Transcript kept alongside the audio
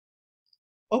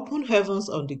Open Heavens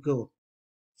on the Go,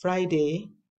 Friday,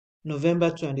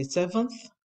 November 27th,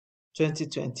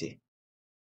 2020.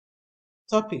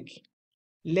 Topic: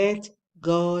 Let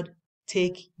God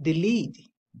take the lead.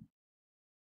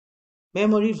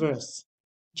 Memory verse: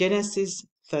 Genesis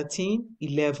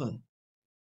 13:11.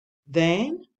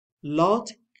 Then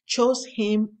Lot chose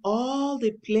him all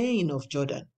the plain of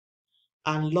Jordan,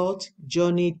 and Lot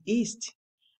journeyed east,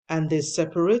 and they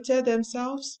separated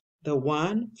themselves the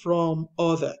one from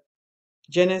other.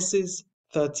 Genesis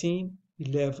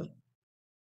 13:11.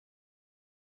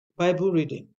 Bible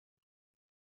reading: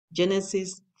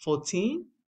 Genesis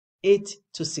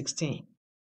 14:8-16.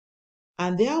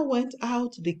 And there went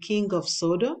out the king of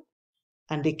Sodom,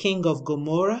 and the king of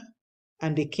Gomorrah,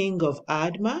 and the king of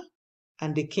Admah,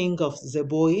 and the king of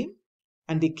Zeboim,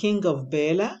 and the king of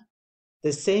Bela,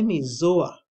 the same is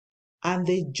Zoar, and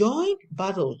they joined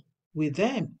battle with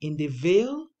them in the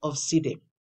vale of Siddim,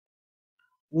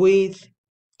 with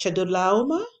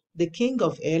Chedorlaomer, the king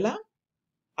of Elam,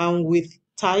 and with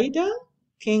Tidal,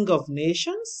 king of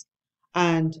nations,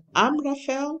 and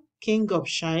Amraphel, king of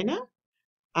Shinar,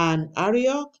 and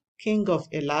Arioch, king of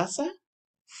Elasah,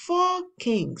 4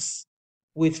 kings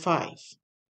with 5.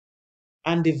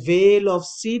 And the vale of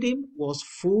Siddim was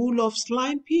full of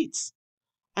slime pits,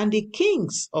 and the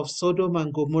kings of Sodom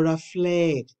and Gomorrah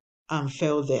fled and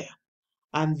fell there,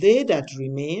 and they that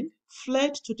remained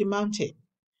fled to the mountain.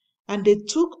 And they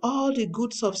took all the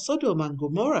goods of Sodom and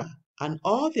Gomorrah, and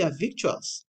all their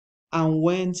victuals, and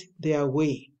went their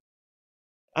way.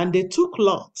 And they took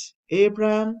Lot,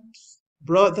 Abraham's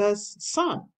brother's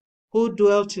son, who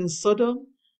dwelt in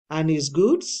Sodom, and his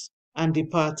goods, and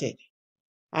departed.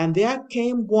 And there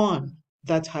came one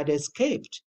that had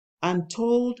escaped, and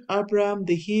told Abraham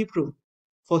the Hebrew,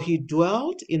 for he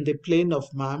dwelt in the plain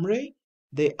of Mamre,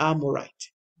 the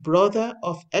Amorite, brother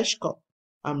of Eshcol,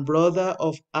 and brother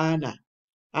of Anna,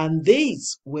 and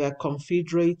these were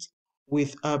confederate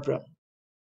with Abram.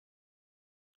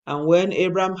 And when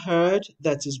Abram heard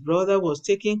that his brother was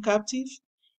taken captive,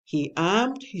 he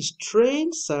armed his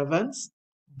trained servants,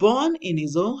 born in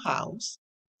his own house,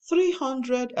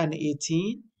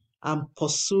 318, and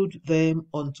pursued them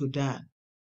unto Dan.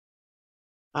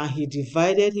 And he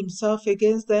divided himself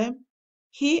against them,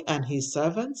 he and his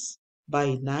servants,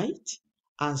 by night,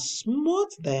 and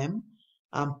smote them,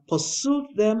 and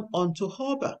pursued them unto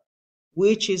Hobah,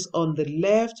 which is on the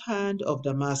left hand of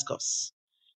Damascus.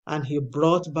 And he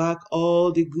brought back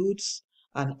all the goods,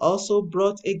 and also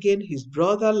brought again his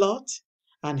brother Lot,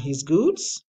 and his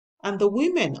goods, and the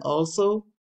women also,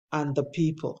 and the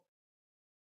people.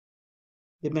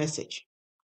 The message: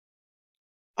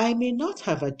 I may not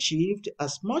have achieved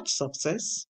as much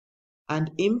success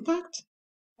and impact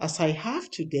as I have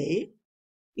today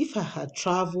if I had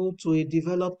traveled to a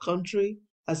developed country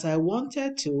as I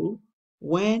wanted to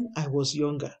when I was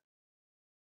younger.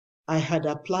 I had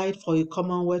applied for a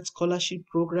Commonwealth scholarship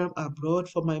program abroad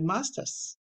for my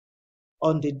master's.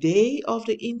 On the day of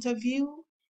the interview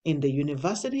in the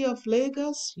University of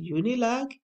Lagos,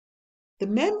 UNILAG, the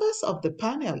members of the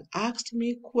panel asked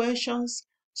me questions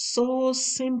so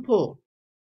simple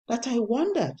that I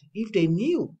wondered if they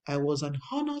knew I was an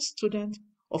honors student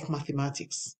of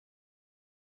mathematics.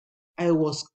 I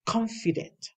was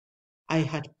confident I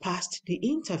had passed the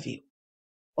interview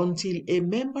until a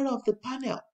member of the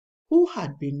panel who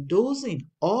had been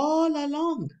dozing all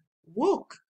along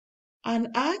woke and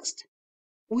asked,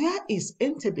 "Where is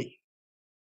Entebbe?"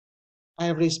 I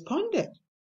responded,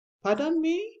 "Pardon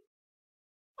me?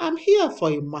 I'm here for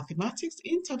a mathematics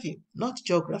interview, not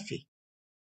geography."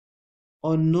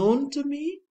 Unknown to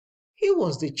me, he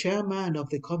was the chairman of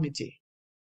the committee.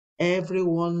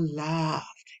 Everyone laughed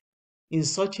in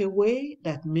such a way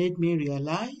that made me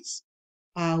realize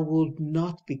I would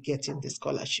not be getting the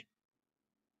scholarship.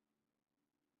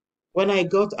 When I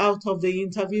got out of the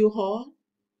interview hall,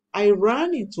 I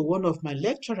ran into one of my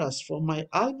lecturers from my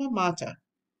alma mater,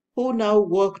 who now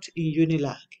worked in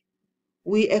UNILAG.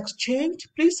 We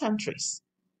exchanged pleasantries,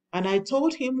 and I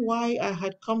told him why I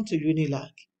had come to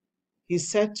UNILAG. He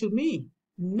said to me,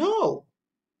 "No,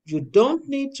 you don't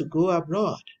need to go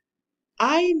abroad.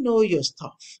 I know your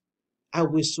stuff. I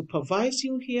will supervise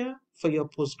you here for your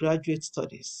postgraduate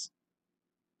studies."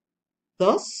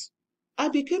 Thus, I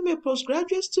became a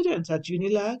postgraduate student at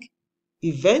UNILAG,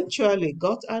 eventually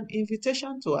got an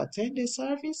invitation to attend a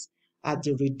service at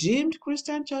the Redeemed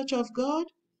Christian Church of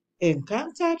God,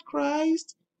 encountered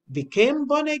Christ, became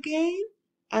born again,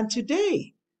 and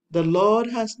today the Lord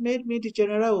has made me the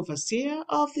general overseer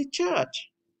of the church.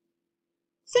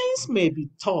 Things may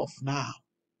be tough now,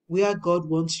 where God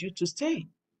wants you to stay,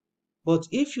 but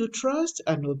if you trust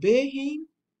and obey Him,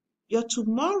 your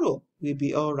tomorrow will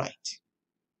be all right.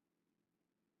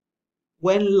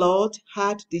 When Lot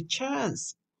had the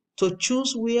chance to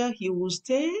choose where he would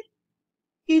stay,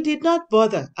 he did not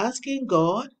bother asking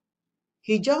God.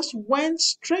 He just went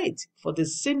straight for the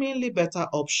seemingly better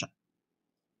option.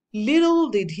 Little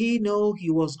did he know he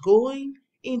was going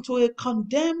into a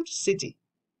condemned city.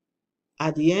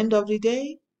 At the end of the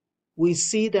day, we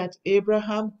see that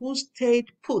Abraham, who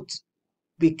stayed put,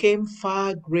 became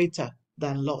far greater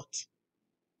than Lot.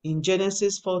 In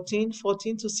Genesis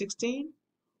 14:14-16,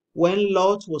 when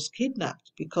Lot was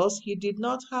kidnapped because he did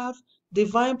not have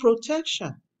divine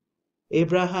protection,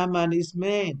 Abraham and his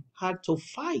men had to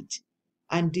fight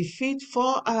and defeat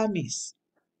 4 armies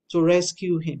to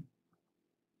rescue him.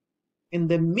 In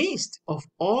the midst of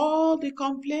all the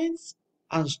complaints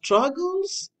and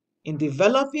struggles in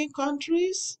developing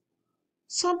countries,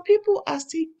 some people are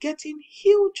still getting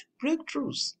huge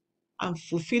breakthroughs and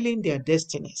fulfilling their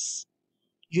destinies.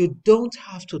 You don't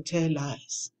have to tell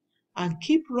lies and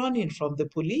keep running from the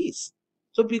police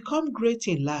to become great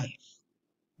in life.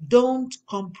 Don't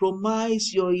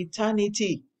compromise your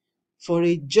eternity for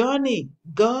a journey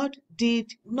God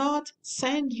did not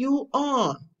send you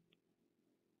on.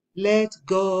 Let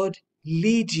God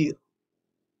lead you.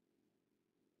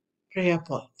 Prayer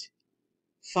point.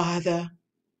 Father,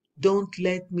 don't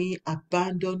let me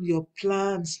abandon your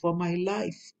plans for my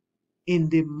life. In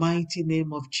the mighty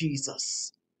name of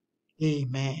Jesus.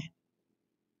 Amen.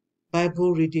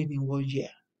 Bible reading in 1 year.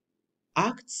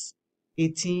 Acts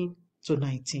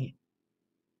 18-19.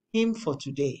 Hymn for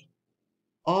today.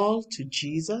 All to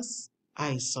Jesus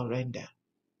I surrender.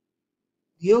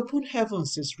 The Open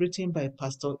Heavens is written by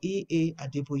Pastor E.A.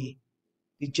 Adeboye,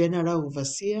 the General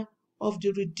Overseer of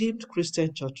the Redeemed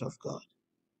Christian Church of God.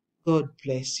 God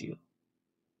bless you.